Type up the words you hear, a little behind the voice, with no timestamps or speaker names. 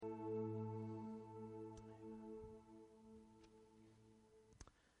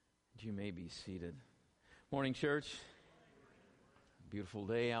You may be seated. Morning, church. Beautiful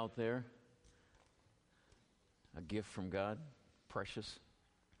day out there. A gift from God, precious.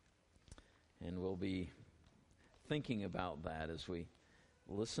 And we'll be thinking about that as we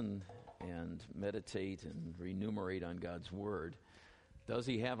listen and meditate and remunerate on God's Word. Does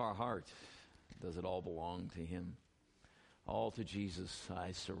He have our heart? Does it all belong to Him? All to Jesus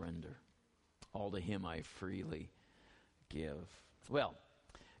I surrender. All to Him I freely give. Well,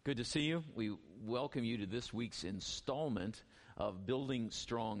 good to see you. We welcome you to this week's installment of Building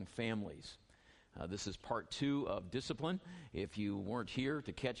Strong Families. This is part 2 of Discipline. If you weren't here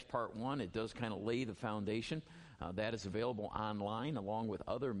to catch part 1, it does kind of lay the foundation. That is available online along with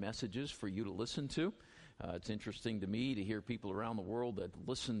other messages for you to listen to. It's interesting to me to hear people around the world that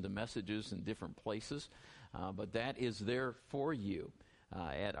listen to messages in different places. But that is there for you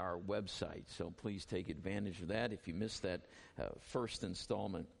at our website. So please take advantage of that if you missed that first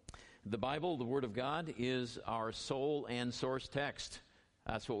installment. The Bible, the Word of God, is our sole and source text.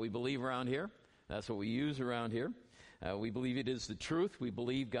 That's what we believe around here. That's what we use around here. We believe it is the truth. We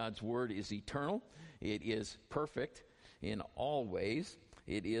believe God's Word is eternal. It is perfect in all ways.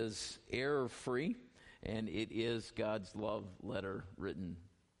 It is error-free. And it is God's love letter written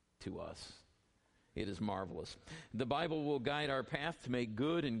to us. It is marvelous. The Bible will guide our path to make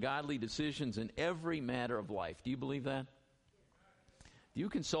good and godly decisions in every matter of life. Do you believe that? Do you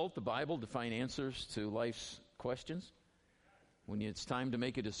consult the Bible to find answers to life's questions? When it's time to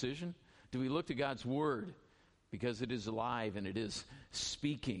make a decision? Do we look to God's Word? Because it is alive and it is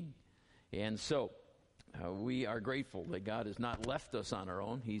speaking. And so, we are grateful that God has not left us on our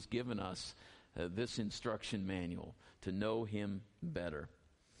own. He's given us this instruction manual to know Him better.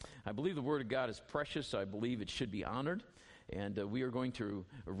 I believe the Word of God is precious. I believe it should be honored. And we are going to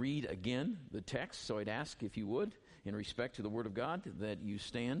read again the text. So I'd ask if you would, in respect to the Word of God, that you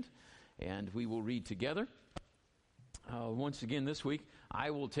stand and we will read together. Once again this week,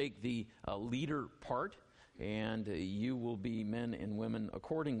 I will take the leader part and you will be men and women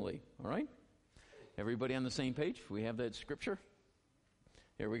accordingly. All right? Everybody on the same page? We have that scripture?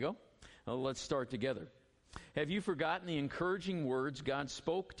 Here we go. Let's start together. Have you forgotten the encouraging words God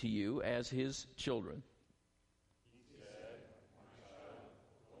spoke to you as His children? He said, "My child,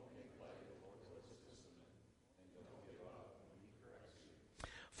 don't make light of the Lord's discipline, and don't give up when He corrects you."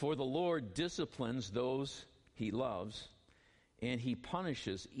 For the Lord disciplines those He loves, and He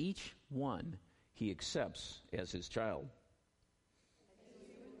punishes each one He accepts as His child.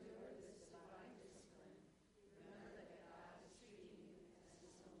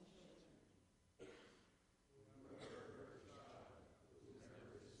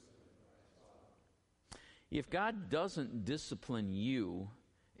 If God doesn't discipline you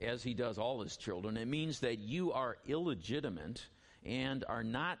as He does all His children, it means that you are illegitimate and are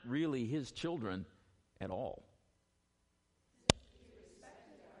not really His children at all. He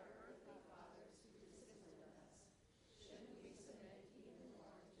respected our earthly fathers who disciplined us. Shouldn't we submit even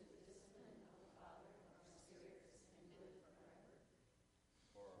more to the discipline of the Father of our spirits and live forever?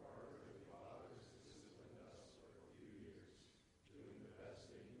 For our earthly fathers disciplined us for a few years, doing the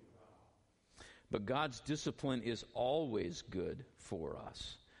best they knew how. But God's discipline is always good for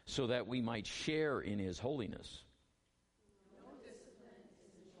us, so that we might share in His holiness. No discipline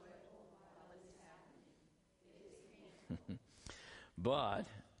is enjoyable while it is happening. It is painful. But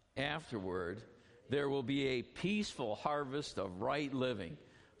afterward, there will be a peaceful harvest of right living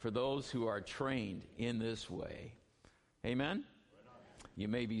for those who are trained in this way. Amen? You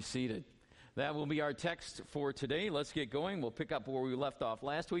may be seated. That will be our text for today. Let's get going. We'll pick up where we left off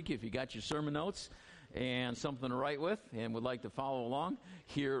last week. If you got your sermon notes and something to write with and would like to follow along,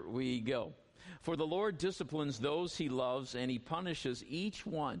 here we go. For the Lord disciplines those He loves, and He punishes each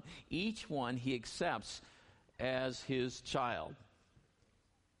one He accepts as His child.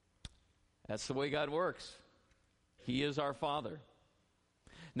 That's the way God works. He is our Father.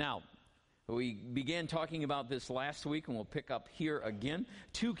 Now, we began talking about this last week, and we'll pick up here again.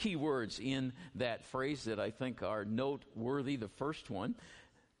 2 key words in that phrase that I think are noteworthy. The first one,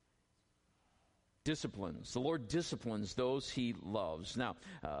 disciplines. The Lord disciplines those He loves. Now,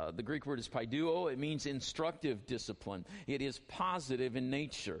 the Greek word is paiduo. It means instructive discipline. It is positive in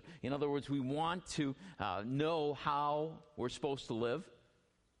nature. In other words, we want to know how we're supposed to live.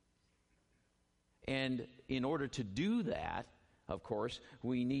 And in order to do that, of course,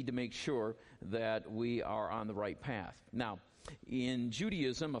 we need to make sure that we are on the right path. Now, in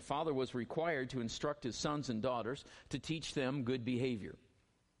Judaism, a father was required to instruct his sons and daughters to teach them good behavior.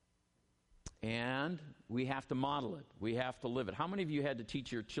 And we have to model it. We have to live it. How many of you had to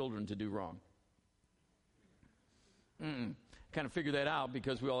teach your children to do wrong? Kind of figure that out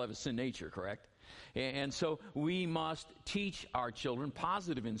because we all have a sin nature, correct? And so we must teach our children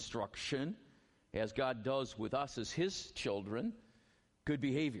positive instruction, as God does with us as His children, good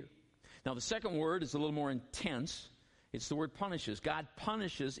behavior. Now, the second word is a little more intense. It's the word punishes. God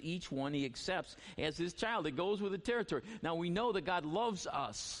punishes each one He accepts as His child. It goes with the territory. Now, we know that God loves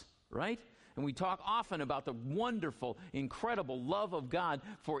us, right? And we talk often about the wonderful, incredible love of God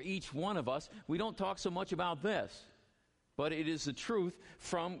for each one of us. We don't talk so much about this, but it is the truth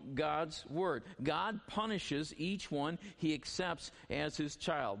from God's Word. God punishes each one He accepts as His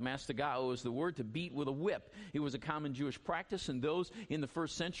child. Mastigao is the word to beat with a whip. It was a common Jewish practice, and those in the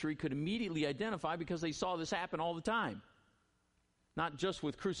first century could immediately identify because they saw this happen all the time. Not just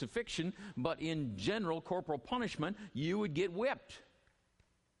with crucifixion, but in general corporal punishment, you would get whipped.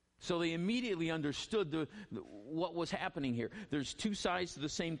 So they immediately understood what was happening here. There's two sides to the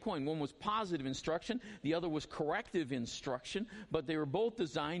same coin. One was positive instruction. The other was corrective instruction. But they were both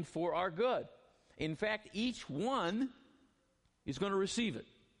designed for our good. In fact, each one is going to receive it.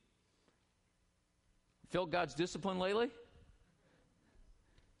 Felt God's discipline lately?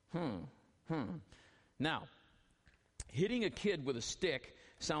 Now, hitting a kid with a stick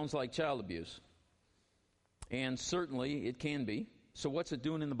sounds like child abuse. And certainly it can be. So what's it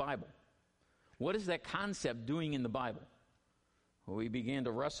doing in the Bible? What is that concept doing in the Bible? Well, we began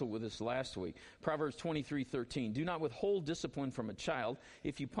to wrestle with this last week. Proverbs 23:13. Do not withhold discipline from a child.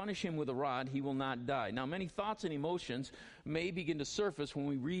 If you punish him with a rod, he will not die. Now, many thoughts and emotions may begin to surface when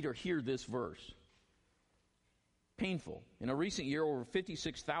we read or hear this verse. Painful. In a recent year, over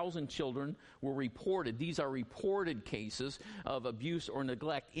 56,000 children were reported. These are reported cases of abuse or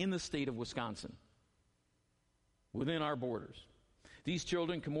neglect in the state of Wisconsin, within our borders. These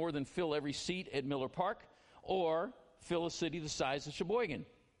children can more than fill every seat at Miller Park or fill a city the size of Sheboygan.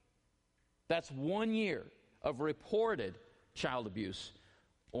 That's 1 year of reported child abuse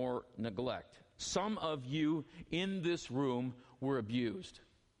or neglect. Some of you in this room were abused.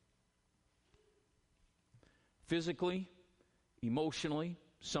 Physically, emotionally,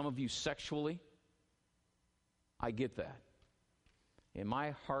 some of you sexually. I get that. And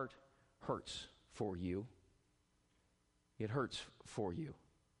my heart hurts for you. It hurts for you.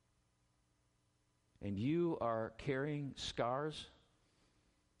 And you are carrying scars,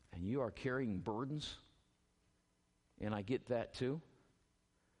 and you are carrying burdens, and I get that too.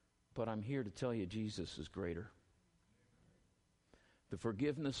 But I'm here to tell you Jesus is greater. The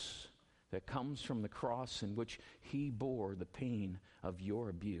forgiveness that comes from the cross in which He bore the pain of your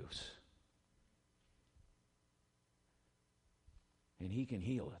abuse. And He can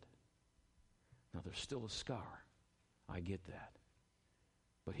heal it. Now there's still a scar. I get that.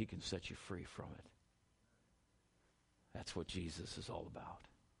 But He can set you free from it. That's what Jesus is all about,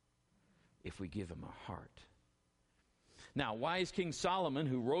 if we give Him a heart. Now, wise King Solomon,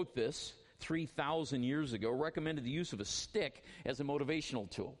 who wrote this 3,000 years ago, recommended the use of a stick as a motivational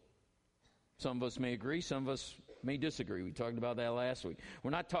tool. Some of us may agree, some of us may disagree. We talked about that last week. We're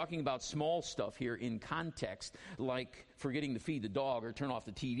not talking about small stuff here in context, like forgetting to feed the dog or turn off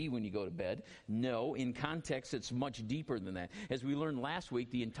the TV when you go to bed. No, in context, it's much deeper than that. As we learned last week,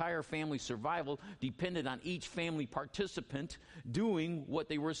 the entire family survival depended on each family participant doing what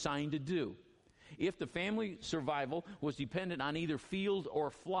they were assigned to do. If the family survival was dependent on either field or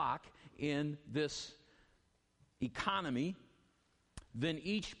flock in this economy, then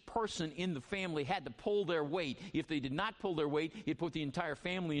each person in the family had to pull their weight. If they did not pull their weight, it put the entire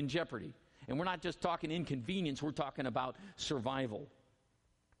family in jeopardy. And we're not just talking inconvenience, we're talking about survival.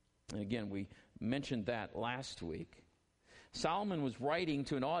 And again, we mentioned that last week. Solomon was writing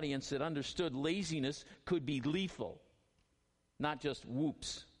to an audience that understood laziness could be lethal, not just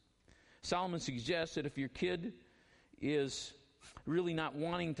whoops. Solomon suggests that if your kid is really not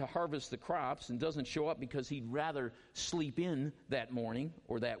wanting to harvest the crops and doesn't show up because he'd rather sleep in that morning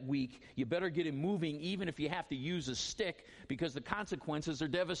or that week, you better get him moving even if you have to use a stick, because the consequences are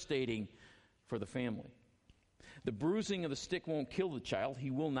devastating for the family. The bruising of the stick won't kill the child.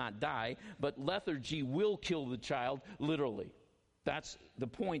 He will not die, but lethargy will kill the child literally. That's the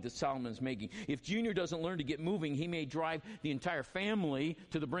point that Solomon's making. If Junior doesn't learn to get moving, he may drive the entire family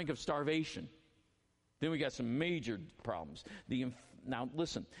to the brink of starvation. Then we got some major problems. Now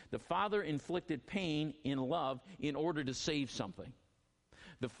listen, the father inflicted pain in love in order to save something.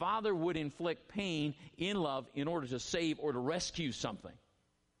 The father would inflict pain in love in order to save or to rescue something.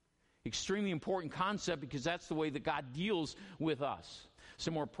 Extremely important concept, because that's the way that God deals with us.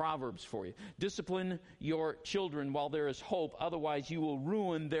 Some more Proverbs for you. Discipline your children while there is hope, otherwise you will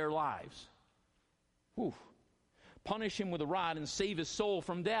ruin their lives. Whew. Punish him with a rod and save his soul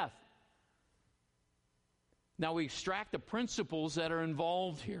from death. Now, we extract the principles that are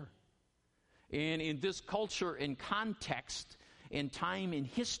involved here. And in this culture and context and time in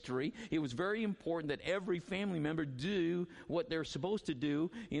history, it was very important that every family member do what they're supposed to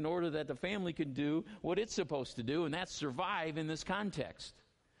do in order that the family can do what it's supposed to do, and that's survive in this context.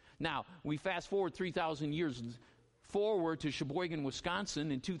 Now, we fast forward 3,000 years forward to Sheboygan,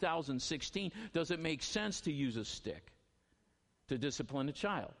 Wisconsin in 2016. Does it make sense to use a stick to discipline a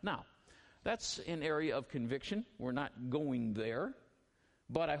child? Now, that's an area of conviction. We're not going there.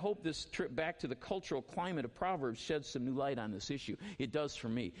 But I hope this trip back to the cultural climate of Proverbs sheds some new light on this issue. It does for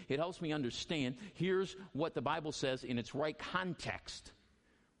me. It helps me understand, here's what the Bible says in its right context.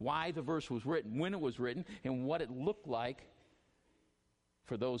 Why the verse was written, when it was written, and what it looked like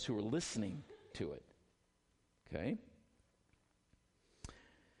for those who were listening to it. Okay?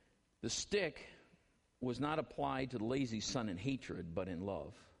 The stick was not applied to the lazy son in hatred, but in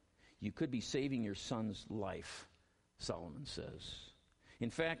love. You could be saving your son's life, Solomon says. In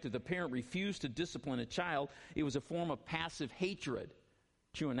fact, if the parent refused to discipline a child, it was a form of passive hatred.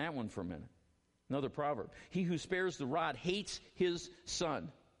 Chew on that one for a minute. Another proverb. He who spares the rod hates his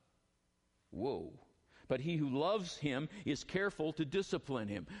son. Whoa. But he who loves him is careful to discipline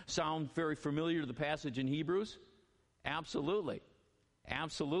him. Sound very familiar to the passage in Hebrews? Absolutely.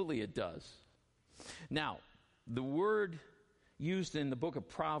 Absolutely it does. Now, the word used in the book of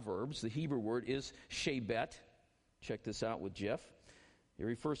Proverbs, the Hebrew word, is shebet. Check this out with Jeff. It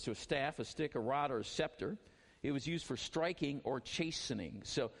refers to a staff, a stick, a rod, or a scepter. It was used for striking or chastening.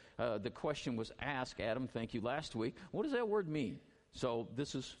 So the question was asked, Adam, thank you, last week. What does that word mean? So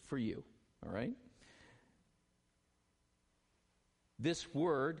this is for you, all right? This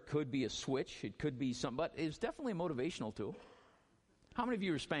word could be a switch. It could be something, but it's definitely a motivational tool. How many of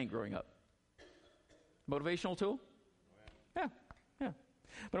you were spanked growing up? Motivational tool? Yeah.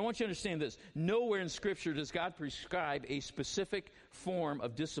 But I want you to understand this. Nowhere in Scripture does God prescribe a specific form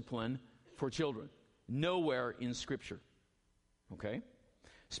of discipline for children. Nowhere in Scripture. Okay?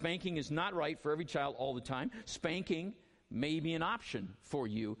 Spanking is not right for every child all the time. Spanking may be an option for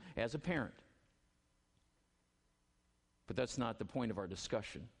you as a parent. But that's not the point of our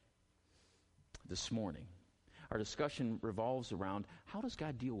discussion this morning. Our discussion revolves around how does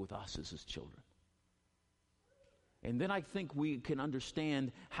God deal with us as His children? And then I think we can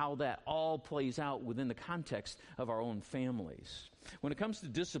understand how that all plays out within the context of our own families. When it comes to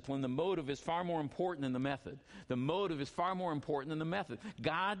discipline, the motive is far more important than the method. The motive is far more important than the method.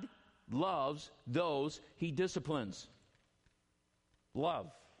 God loves those He disciplines.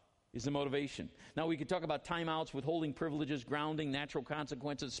 Love is the motivation. Now, we could talk about timeouts, withholding privileges, grounding, natural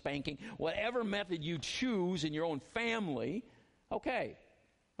consequences, spanking, whatever method you choose in your own family. Okay.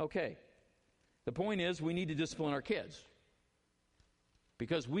 The point is, we need to discipline our kids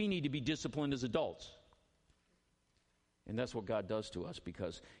because we need to be disciplined as adults. And that's what God does to us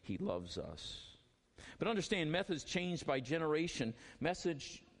because He loves us. But understand, methods change by generation.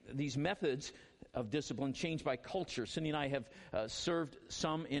 These methods of discipline change by culture. Cindy and I have served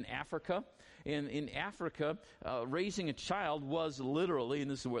some in Africa. And in Africa, raising a child was literally,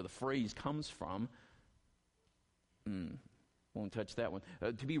 and this is where the phrase comes from, won't touch that one,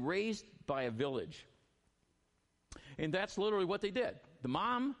 to be raised by a village. And that's literally what they did. The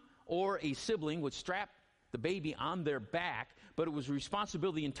mom or a sibling would strap the baby on their back, but it was the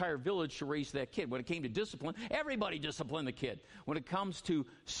responsibility of the entire village to raise that kid. When it came to discipline, everybody disciplined the kid. When it comes to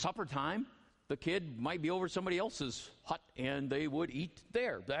supper time, the kid might be over somebody else's hut and they would eat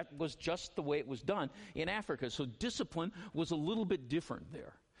there. That was just the way it was done in Africa. So discipline was a little bit different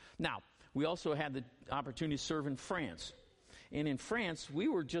there. Now, we also had the opportunity to serve in France. And in France, we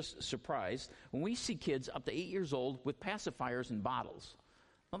were just surprised when we see kids up to 8 years old with pacifiers in bottles.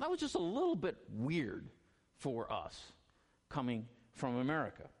 Well, that was just a little bit weird for us coming from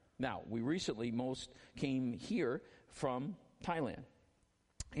America. Now, we recently most came here from Thailand.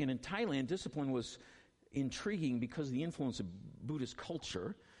 And in Thailand, discipline was intriguing because of the influence of Buddhist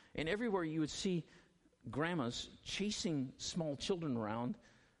culture. And everywhere you would see grandmas chasing small children around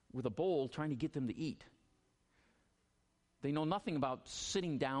with a bowl trying to get them to eat. They know nothing about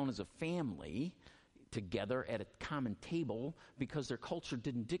sitting down as a family together at a common table because their culture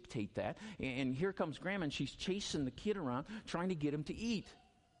didn't dictate that. And here comes grandma, and she's chasing the kid around trying to get him to eat.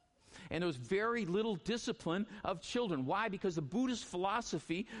 And there was very little discipline of children. Why? Because the Buddhist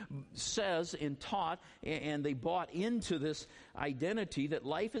philosophy says and taught, and they bought into this identity that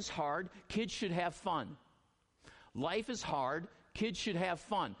life is hard, kids should have fun. Life is hard, kids should have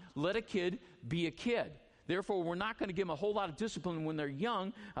fun. Let a kid be a kid. Therefore, we're not going to give them a whole lot of discipline when they're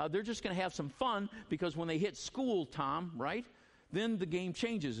young. They're just going to have some fun because when they hit school, Tom, right, then the game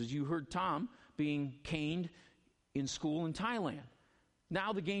changes. As you heard Tom being caned in school in Thailand.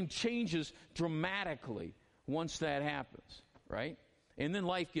 Now the game changes dramatically once that happens, right? And then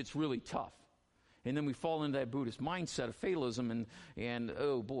life gets really tough. And then we fall into that Buddhist mindset of fatalism and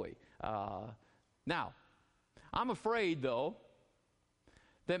oh boy. Now, I'm afraid, though,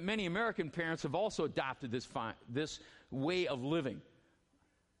 that many American parents have also adopted this way of living.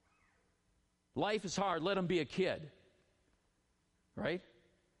 Life is hard. Let them be a kid. Right?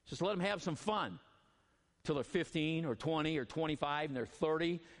 Just let them have some fun till they're 15 or 20 or 25 and they're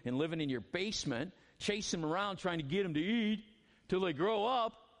 30 and living in your basement, chasing them around trying to get them to eat till they grow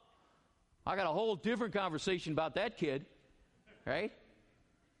up. I got a whole different conversation about that kid. Right?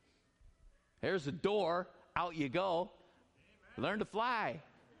 There's the door. Out you go. Learn to fly.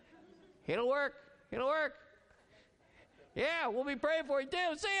 It'll work. It'll work. Yeah, we'll be praying for you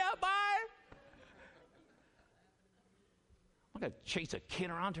too. See ya. Bye. I'm going to chase a kid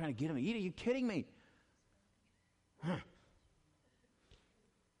around trying to get him to eat. Are you kidding me? Huh.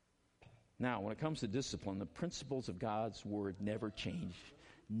 Now, when it comes to discipline, the principles of God's word never change.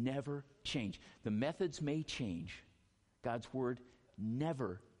 Never change. The methods may change. God's word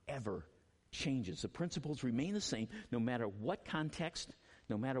never, ever changes. The principles remain the same no matter what context,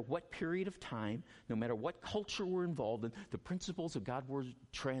 no matter what period of time, no matter what culture we're involved in. The principles of God's word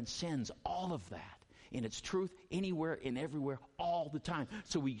transcends all of that. And it's truth anywhere and everywhere all the time.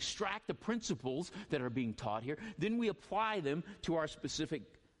 So we extract the principles that are being taught here, then we apply them to our specific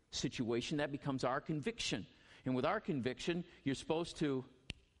situation. That becomes our conviction. And with our conviction, you're supposed to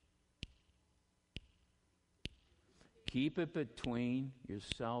keep it between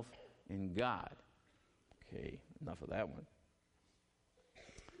yourself and God. Okay, enough of that one.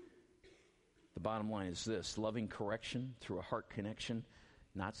 The bottom line is this: loving correction through a heart connection,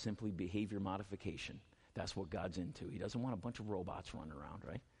 not simply behavior modification. That's what God's into. He doesn't want a bunch of robots running around,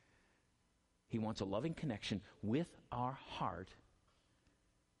 right? He wants a loving connection with our heart,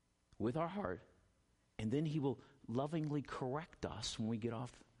 and then he will lovingly correct us when we get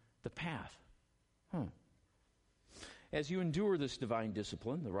off the path. As you endure this divine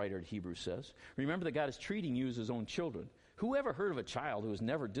discipline, the writer of Hebrews says, remember that God is treating you as his own children. Who ever heard of a child who is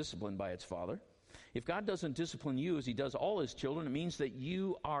never disciplined by its father? If God doesn't discipline you as he does all his children, it means that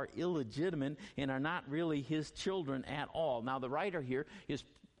you are illegitimate and are not really his children at all. Now, the writer here is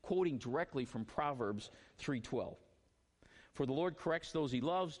quoting directly from Proverbs 3:12. For the Lord corrects those he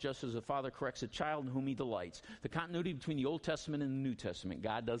loves, just as a father corrects a child in whom he delights. The continuity between the Old Testament and the New Testament,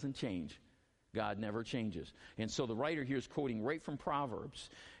 God doesn't change. God never changes. And so the writer here is quoting right from Proverbs.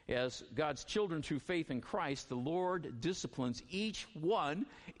 As God's children through faith in Christ, the Lord disciplines each one,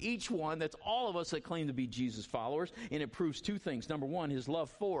 that's all of us that claim to be Jesus followers, and it proves two things. Number one, his love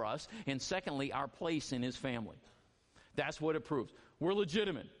for us, and secondly, our place in his family. That's what it proves. We're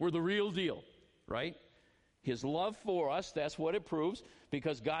legitimate. We're the real deal, right? His love for us, that's what it proves,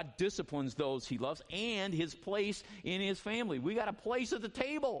 because God disciplines those he loves, and his place in his family. We got a place at the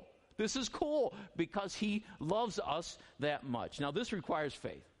table. This is cool because he loves us that much. Now, this requires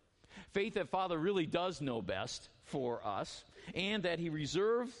faith. Faith that Father really does know best for us, and that he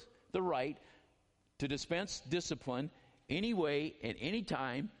reserves the right to dispense discipline any way and any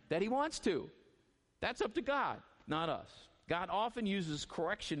time that he wants to. That's up to God, not us. God often uses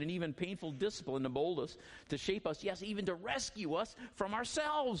correction and even painful discipline to mold us, to shape us, yes, even to rescue us from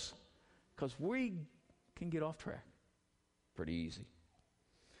ourselves, because we can get off track pretty easy.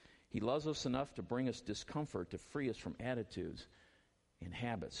 He loves us enough to bring us discomfort, to free us from attitudes and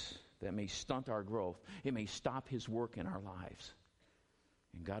habits that may stunt our growth. It may stop his work in our lives.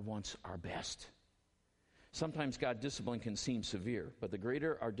 And God wants our best. Sometimes God's discipline can seem severe, but the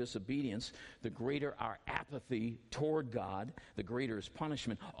greater our disobedience, the greater our apathy toward God, the greater his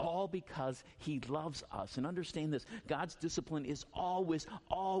punishment, all because he loves us. And understand this, God's discipline is always,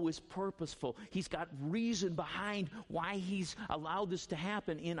 always purposeful. He's got reason behind why he's allowed this to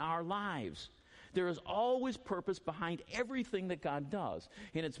happen in our lives. There is always purpose behind everything that God does.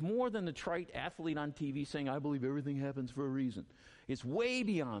 And it's more than the trite athlete on TV saying, I believe everything happens for a reason. It's way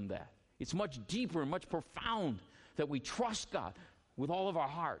beyond that. It's much deeper and much profound that we trust God with all of our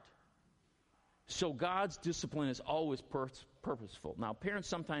heart. So God's discipline is always purposeful. Now, parents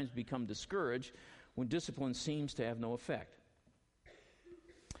sometimes become discouraged when discipline seems to have no effect.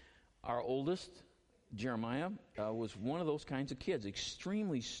 Our oldest, Jeremiah, was one of those kinds of kids,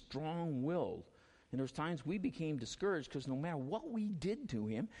 extremely strong-willed. And there's times we became discouraged because no matter what we did to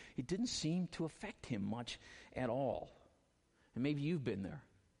him, it didn't seem to affect him much at all. And maybe you've been there.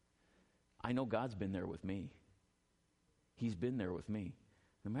 I know God's been there with me. He's been there with me.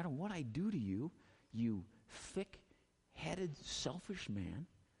 No matter what I do to you, you thick-headed, selfish man,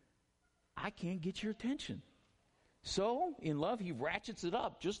 I can't get your attention. So, in love, he ratchets it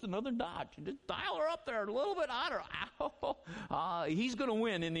up just another notch. Just dial her up there a little bit hotter. He's going to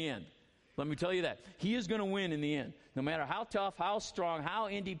win in the end. Let me tell you that. He is going to win in the end. No matter how tough, how strong, how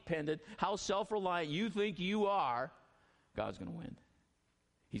independent, how self-reliant you think you are, God's going to win.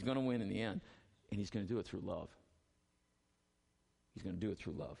 He's going to win in the end. And he's going to do it through love. He's going to do it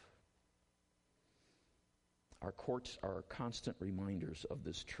through love. Our courts are constant reminders of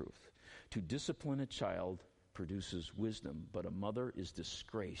this truth. To discipline a child produces wisdom, but a mother is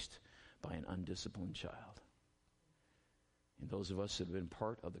disgraced by an undisciplined child. And those of us that have been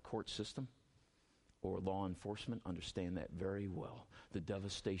part of the court system or law enforcement understand that very well. The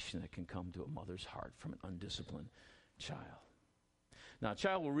devastation that can come to a mother's heart from an undisciplined child. Now, a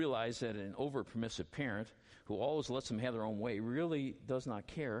child will realize that an over-permissive parent who always lets them have their own way really does not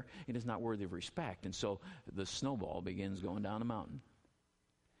care and is not worthy of respect. And so the snowball begins going down the mountain.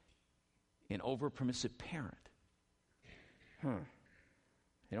 An over-permissive parent.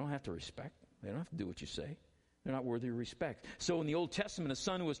 They don't have to respect. They don't have to do what you say. They're not worthy of respect. So in the Old Testament, a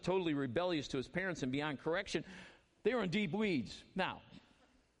son who was totally rebellious to his parents and beyond correction, they were in deep weeds. Now,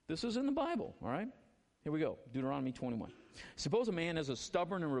 this is in the Bible, all right? Here we go, Deuteronomy 21. Suppose a man has a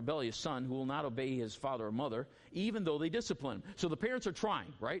stubborn and rebellious son who will not obey his father or mother, even though they discipline him. So the parents are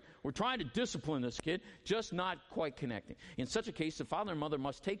trying, right? We're trying to discipline this kid, just not quite connecting. In such a case, the father and mother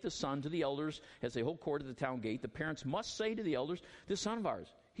must take the son to the elders as they hold court at the town gate. The parents must say to the elders, "This son of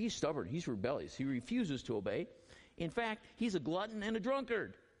ours, he's stubborn, he's rebellious, he refuses to obey. In fact, he's a glutton and a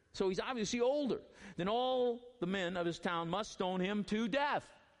drunkard. So he's obviously older. Then all the men of his town must stone him to death."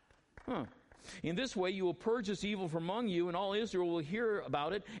 In this way, you will purge this evil from among you, and all Israel will hear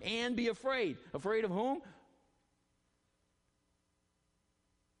about it and be afraid. Afraid of whom?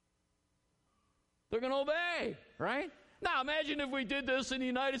 They're going to obey, right? Now, imagine if we did this in the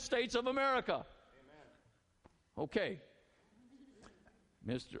United States of America. Amen. Okay.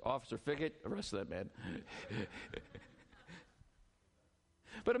 Mr. Officer Fickett, arrest that man.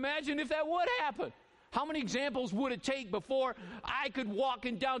 But imagine if that would happen. How many examples would it take before I could walk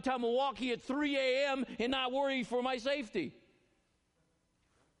in downtown Milwaukee at 3 a.m. and not worry for my safety?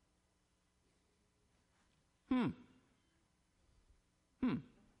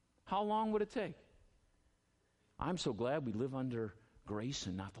 How long would it take? I'm so glad we live under grace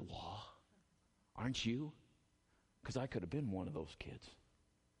and not the law. Aren't you? Because I could have been one of those kids.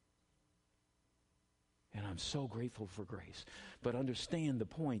 And I'm so grateful for grace. But understand the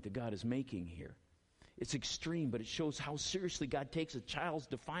point that God is making here. It's extreme, but it shows how seriously God takes a child's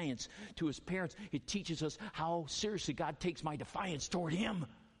defiance to his parents. It teaches us how seriously God takes my defiance toward him.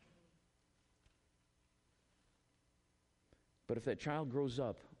 But if that child grows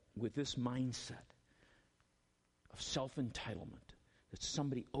up with this mindset of self-entitlement, that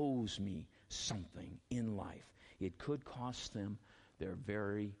somebody owes me something in life, it could cost them their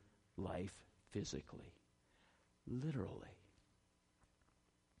very life physically, literally.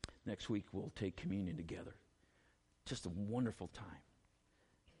 Next week, we'll take communion together. Just a wonderful time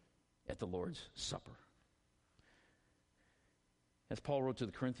at the Lord's Supper. As Paul wrote to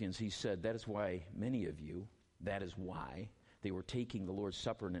the Corinthians, he said, that is why they were taking the Lord's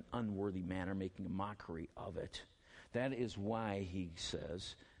Supper in an unworthy manner, making a mockery of it. That is why, he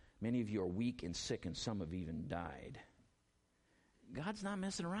says, many of you are weak and sick, and some have even died. God's not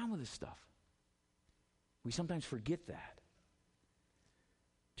messing around with this stuff. We sometimes forget that.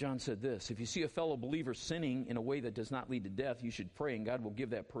 John said this, if you see a fellow believer sinning in a way that does not lead to death, you should pray and God will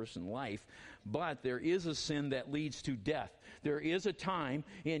give that person life. But there is a sin that leads to death. There is a time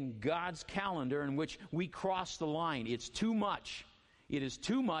in God's calendar in which we cross the line. It's too much. It is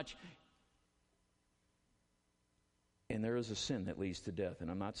too much. And there is a sin that leads to death. And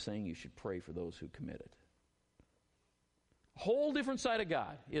I'm not saying you should pray for those who commit it. Whole different side of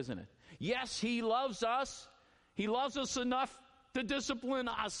God, isn't it? Yes, He loves us. He loves us enough to discipline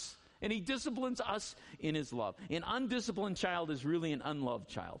us, and He disciplines us in His love. An undisciplined child is really an unloved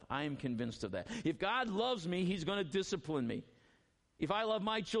child. I am convinced of that. If God loves me, He's going to discipline me. If I love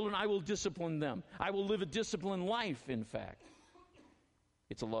my children, I will discipline them. I will live a disciplined life, in fact.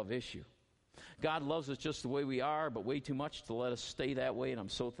 It's a love issue. God loves us just the way we are, but way too much to let us stay that way, and I'm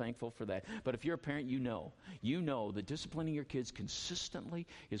so thankful for that. But if you're a parent, you know that disciplining your kids consistently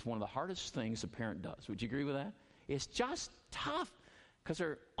is one of the hardest things a parent does. Would you agree with that? It's just tough because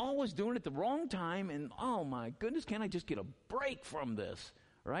they're always doing it at the wrong time, and oh my goodness, can't I just get a break from this,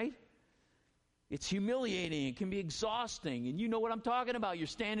 right? It's humiliating. It can be exhausting, and you know what I'm talking about. You're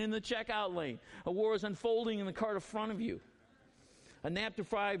standing in the checkout lane. A war is unfolding in the cart in front of you. A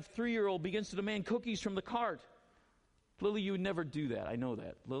nap-deprived 3-year-old begins to demand cookies from the cart. Lily, you would never do that. I know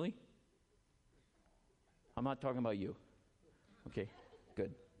that. Lily? I'm not talking about you. Okay,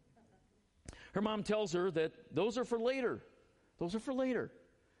 good. Her mom tells her that those are for later. Those are for later.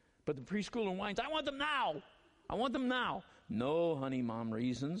 But the preschooler whines, I want them now. I want them now. No, honey, Mom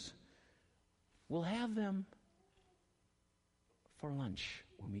reasons. We'll have them for lunch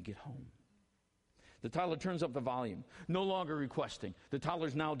when we get home. The toddler turns up the volume, no longer requesting. The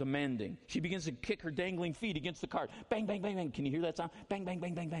toddler's now demanding. She begins to kick her dangling feet against the cart. Bang, bang, bang, bang. Can you hear that sound? Bang, bang,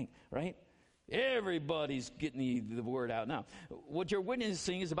 bang, bang, bang. Right? Everybody's getting the word out now. What you're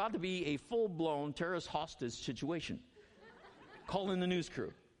witnessing is about to be a full-blown terrorist hostage situation. Call in the news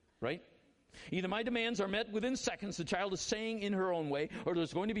crew. Right? Either my demands are met within seconds, the child is saying in her own way, or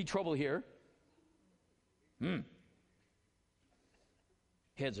there's going to be trouble here.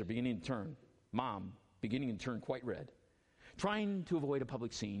 Heads are beginning to turn. Mom beginning to turn quite red. Trying to avoid a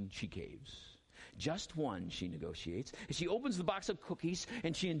public scene, she caves. Just one, she negotiates. As she opens the box of cookies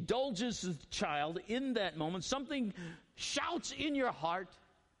and she indulges the child in that moment, something shouts in your heart,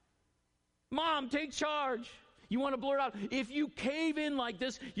 Mom, take charge. You want to blurt out, if you cave in like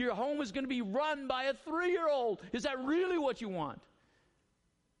this, your home is going to be run by a 3-year-old. Is that really what you want?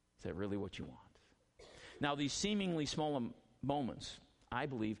 Is that really what you want? Now, these seemingly small moments, I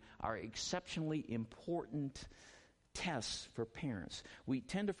believe, are exceptionally important tests for parents. We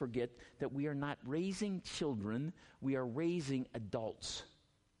tend to forget that we are not raising children, we are raising adults.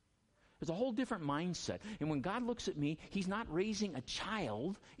 There's a whole different mindset. And when God looks at me, He's not raising a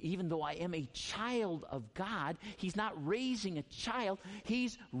child, even though I am a child of God. He's not raising a child.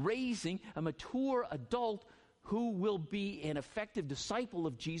 He's raising a mature adult who will be an effective disciple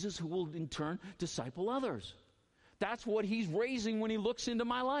of Jesus, who will in turn disciple others. That's what He's raising when He looks into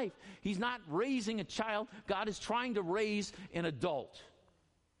my life. He's not raising a child. God is trying to raise an adult.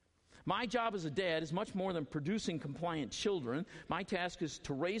 My job as a dad is much more than producing compliant children. My task is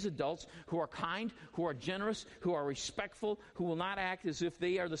to raise adults who are kind, who are generous, who are respectful, who will not act as if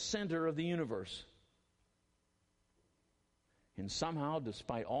they are the center of the universe. And somehow,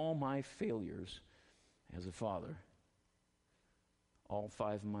 despite all my failures as a father, all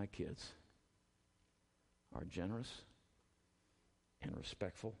 5 of my kids are generous and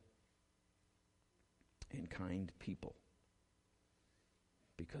respectful and kind people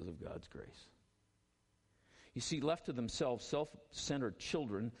because of God's grace. You see, left to themselves, self-centered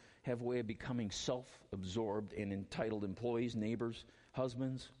children have a way of becoming self-absorbed and entitled employees, neighbors,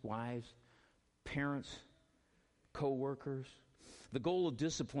 husbands, wives, parents, co-workers. The goal of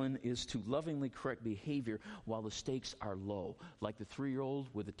discipline is to lovingly correct behavior while the stakes are low. Like the 3-year-old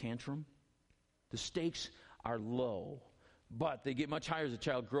with a tantrum. The stakes are low, but they get much higher as the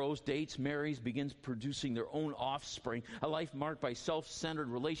child grows, dates, marries, begins producing their own offspring. A life marked by self-centered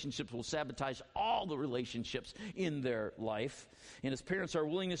relationships will sabotage all the relationships in their life. And as parents, our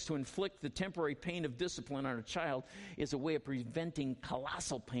willingness to inflict the temporary pain of discipline on a child is a way of preventing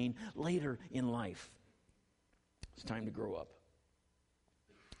colossal pain later in life. It's time to grow up.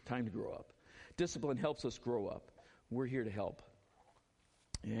 Time to grow up. Discipline helps us grow up. We're here to help.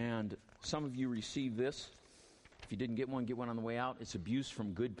 And some of you receive this. If you didn't get one on the way out. It's abuse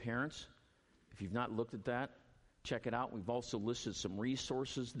from good parents. If you've not looked at that, check it out. We've also listed some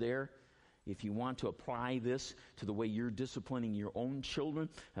resources there. If you want to apply this to the way you're disciplining your own children,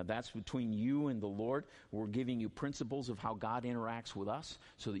 that's between you and the Lord. We're giving you principles of how God interacts with us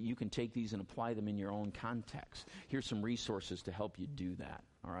so that you can take these and apply them in your own context. Here's some resources to help you do that,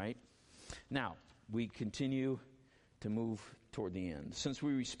 all right? Now, we continue to move toward the end. Since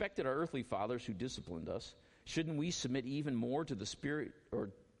we respected our earthly fathers who disciplined us, shouldn't we submit even more to the Spirit,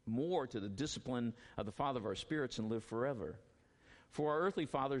 or more to the discipline of the Father of our spirits, and live forever? For our earthly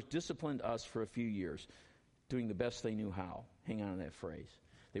fathers disciplined us for a few years, doing the best they knew how. Hang on to that phrase.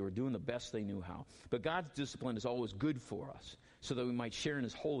 They were doing the best they knew how. But God's discipline is always good for us, so that we might share in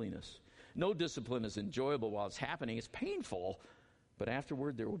His holiness. No discipline is enjoyable while it's happening. It's painful. But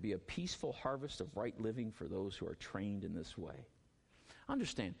afterward, there will be a peaceful harvest of right living for those who are trained in this way.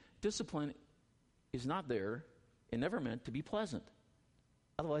 Understand, discipline is not there and never meant to be pleasant.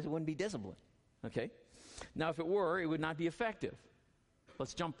 Otherwise, it wouldn't be discipline. Okay? Now, if it were, it would not be effective.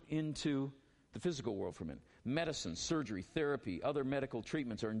 Let's jump into the physical world for a minute. Medicine, surgery, therapy, other medical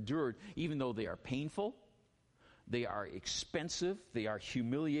treatments are endured even though they are painful, they are expensive, they are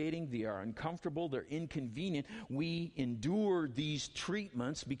humiliating, they are uncomfortable, they're inconvenient. We endure these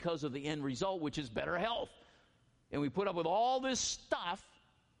treatments because of the end result, which is better health. And we put up with all this stuff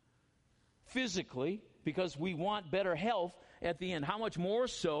physically because we want better health at the end. How much more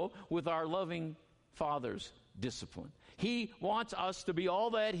so with our loving Father's discipline? He wants us to be all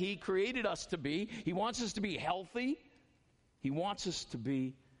that He created us to be. He wants us to be healthy. He wants us to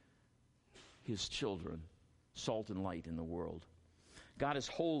be His children salt and light in the world. God is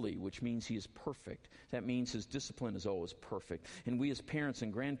holy, which means he is perfect. That means his discipline is always perfect. And we as parents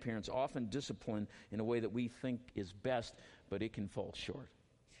and grandparents often discipline in a way that we think is best, but it can fall short.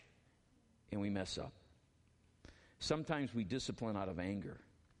 And we mess up. Sometimes we discipline out of anger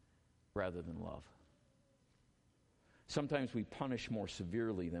rather than love. Sometimes we punish more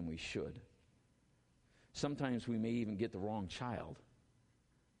severely than we should. Sometimes we may even get the wrong child.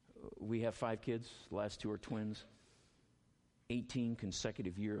 We have 5 kids. The last 2 are twins. 18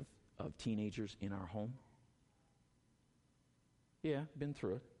 consecutive years of teenagers in our home. Yeah, been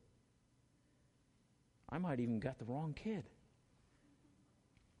through it. I might even got the wrong kid.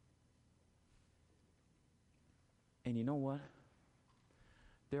 And you know what?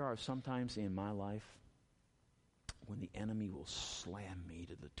 There are some times in my life when the enemy will slam me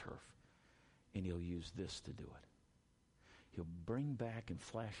to the turf, and he'll use this to do it. He'll bring back and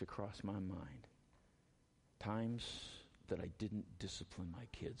flash across my mind times that I didn't discipline my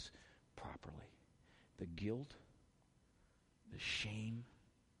kids properly. The guilt, the shame,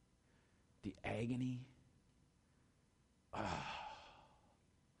 the agony.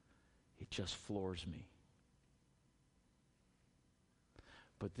 It just floors me.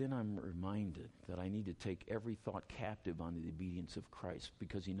 But then I'm reminded that I need to take every thought captive unto the obedience of Christ.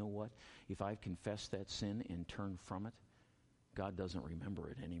 Because you know what? If I've confessed that sin and turned from it, God doesn't remember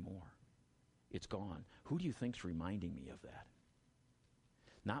it anymore. It's gone. Who do you think's reminding me of that?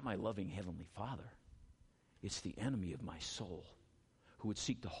 Not my loving Heavenly Father. It's the enemy of my soul who would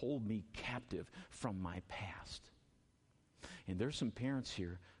seek to hold me captive from my past. And there's some parents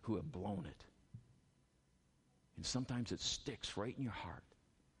here who have blown it. And sometimes it sticks right in your heart.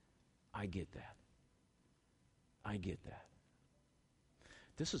 I get that. I get that.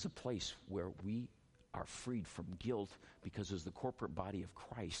 This is a place where we are freed from guilt because as the corporate body of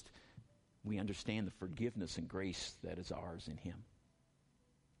Christ, we understand the forgiveness and grace that is ours in him.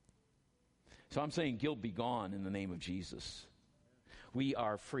 So I'm saying guilt be gone in the name of Jesus. We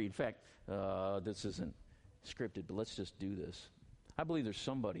are free. In fact, this isn't scripted, but let's just do this. I believe there's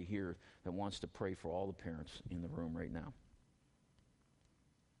somebody here that wants to pray for all the parents in the room right now.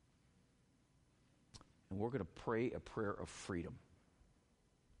 And we're going to pray a prayer of freedom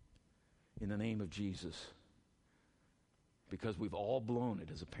in the name of Jesus. Because we've all blown it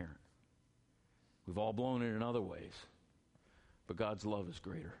as a parent. We've all blown it in other ways. But God's love is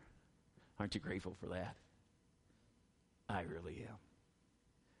greater. Aren't you grateful for that? I really am.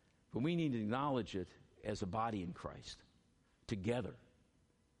 But we need to acknowledge it as a body in Christ. Together.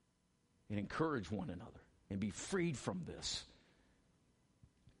 And encourage one another. And be freed from this.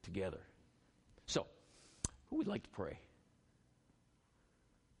 Together. So, who would like to pray?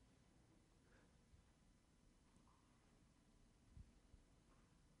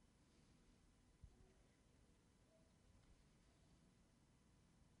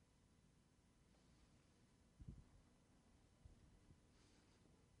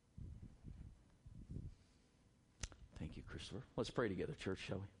 Thank you, Christopher. Let's pray together, church,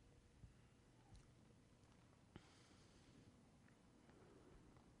 shall we?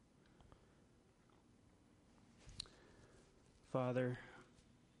 Father,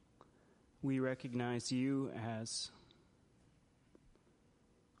 we recognize you as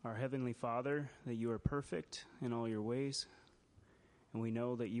our Heavenly Father, that you are perfect in all your ways, and we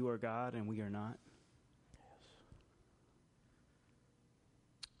know that you are God and we are not. Yes.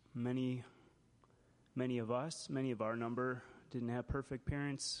 Many of us, many of our number, didn't have perfect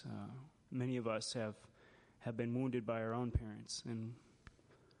parents. Many of us have been wounded by our own parents, and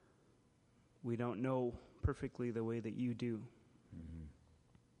we don't know perfectly the way that you do. Mm-hmm.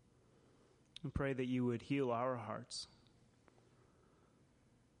 And pray that you would heal our hearts.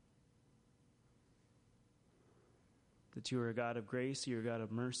 That you are a God of grace, you're a God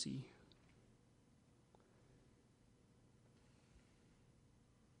of mercy.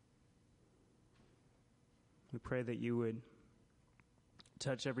 We pray that you would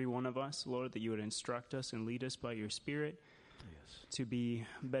touch every one of us, Lord, that you would instruct us and lead us by your Spirit to be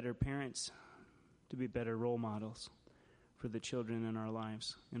better parents, to be better role models for the children in our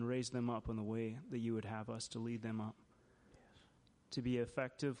lives, and raise them up in the way that you would have us to lead them up. Yes. To be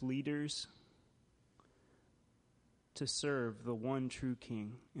effective leaders, to serve the one true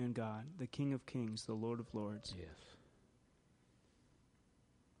King and God, the King of Kings, the Lord of Lords. Yes.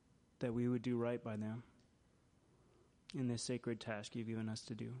 That we would do right by them in this sacred task you've given us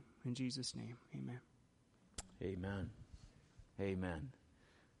to do. In Jesus' name, amen. Amen. Amen.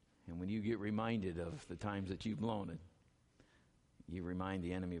 And when you get reminded of the times that you've blown it, you remind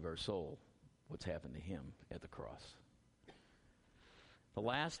the enemy of our soul what's happened to him at the cross. The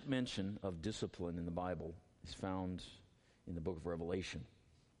last mention of discipline in the Bible is found in the book of Revelation.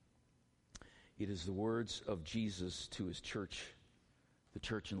 It is the words of Jesus to his church, the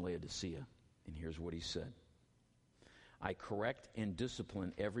church in Laodicea. And here's what he said. I correct and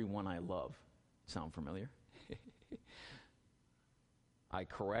discipline everyone I love. Sound familiar? I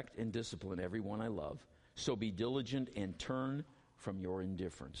correct and discipline everyone I love. So be diligent and turn from your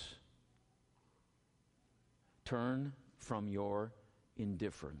indifference. Turn from your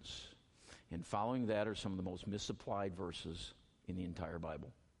indifference. And following that are some of the most misapplied verses in the entire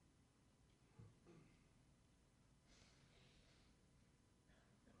Bible.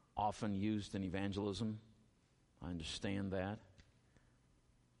 Often used in evangelism. I understand that.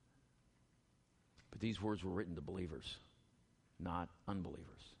 But these words were written to believers, not unbelievers.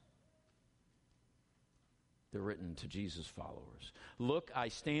 They're written to Jesus' followers. Look, I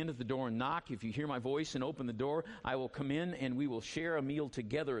stand at the door and knock. If you hear my voice and open the door, I will come in and we will share a meal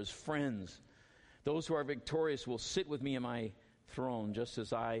together as friends. Those who are victorious will sit with me in my throne, just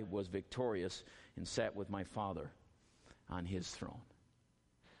as I was victorious and sat with my Father on his throne.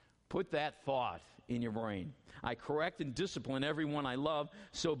 Put that thought in your brain. I correct and discipline everyone I love,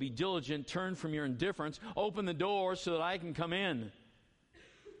 so be diligent, turn from your indifference, open the door so that I can come in.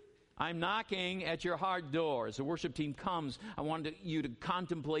 I'm knocking at your heart door. As the worship team comes, I want you to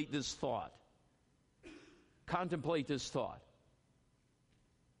contemplate this thought. Contemplate this thought.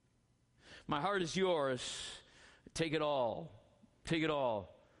 My heart is yours. Take it all. Take it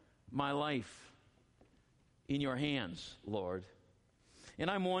all. My life in your hands, Lord. And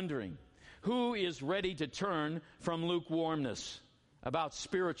I'm wondering, who is ready to turn from lukewarmness about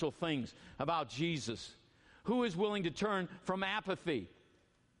spiritual things, about Jesus? Who is willing to turn from apathy?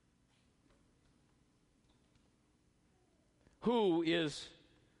 Who is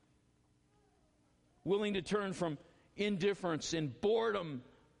willing to turn from indifference and boredom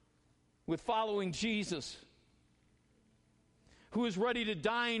with following Jesus? Who is ready to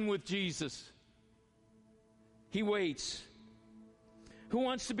dine with Jesus? He waits. Who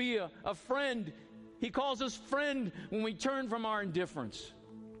wants to be a friend? He calls us friend when we turn from our indifference.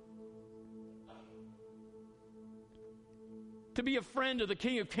 To be a friend of the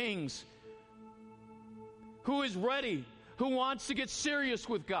King of Kings. Who is ready? Who wants to get serious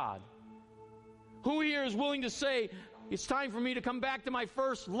with God? Who here is willing to say, it's time for me to come back to my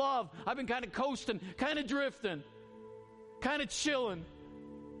first love? I've been kind of coasting, kind of drifting, kind of chilling,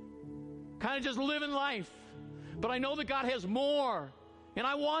 kind of just living life. But I know that God has more. And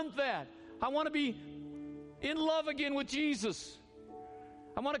I want that. I want to be in love again with Jesus.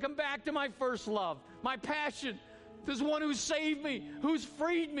 I want to come back to my first love, my passion. This one who saved me, who's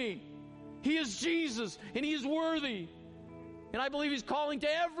freed me. He is Jesus, and he is worthy. And I believe he's calling to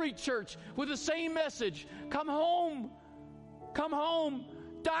every church with the same message. Come home. Come home.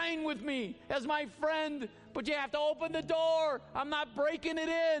 Dine with me as my friend. But you have to open the door. I'm not breaking it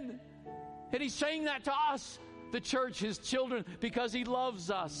in. And he's saying that to us, the church, his children, because he loves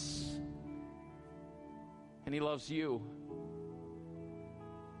us. And he loves you.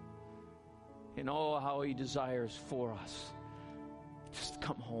 And oh, how he desires for us. Just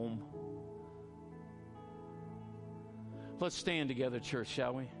come home. Let's stand together, church,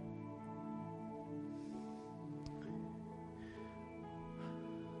 shall we?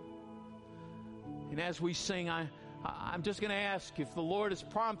 And as we sing, I'm just going to ask if the Lord is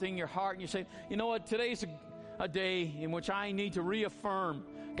prompting your heart and you're saying, you know what, today's a day in which I need to reaffirm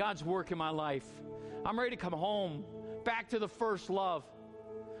God's work in my life. I'm ready to come home, back to the first love.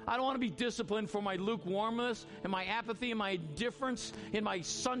 I don't want to be disciplined for my lukewarmness and my apathy and my indifference in my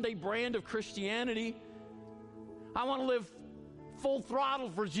Sunday brand of Christianity. I want to live full throttle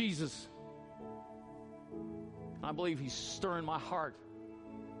for Jesus. I believe he's stirring my heart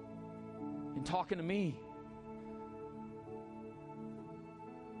and talking to me.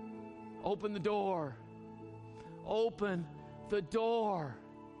 Open the door. Open the door.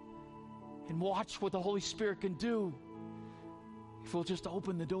 And watch what the Holy Spirit can do if we'll just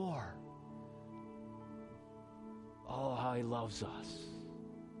open the door. Oh, how he loves us.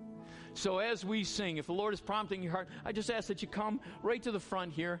 So as we sing, if the Lord is prompting your heart, I just ask that you come right to the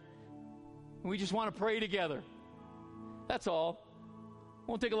front here. And we just want to pray together. That's all.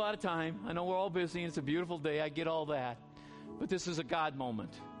 Won't take a lot of time. I know we're all busy and it's a beautiful day. I get all that. But this is a God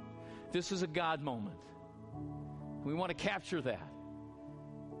moment. This is a God moment. We want to capture that.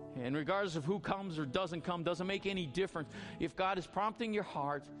 And regardless of who comes or doesn't come, doesn't make any difference. If God is prompting your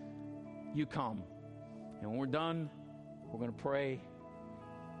heart, you come. And when we're done, we're going to pray.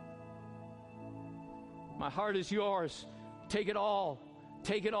 My heart is yours. Take it all.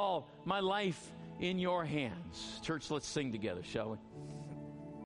 Take it all. My life in your hands. Church, let's sing together, shall we?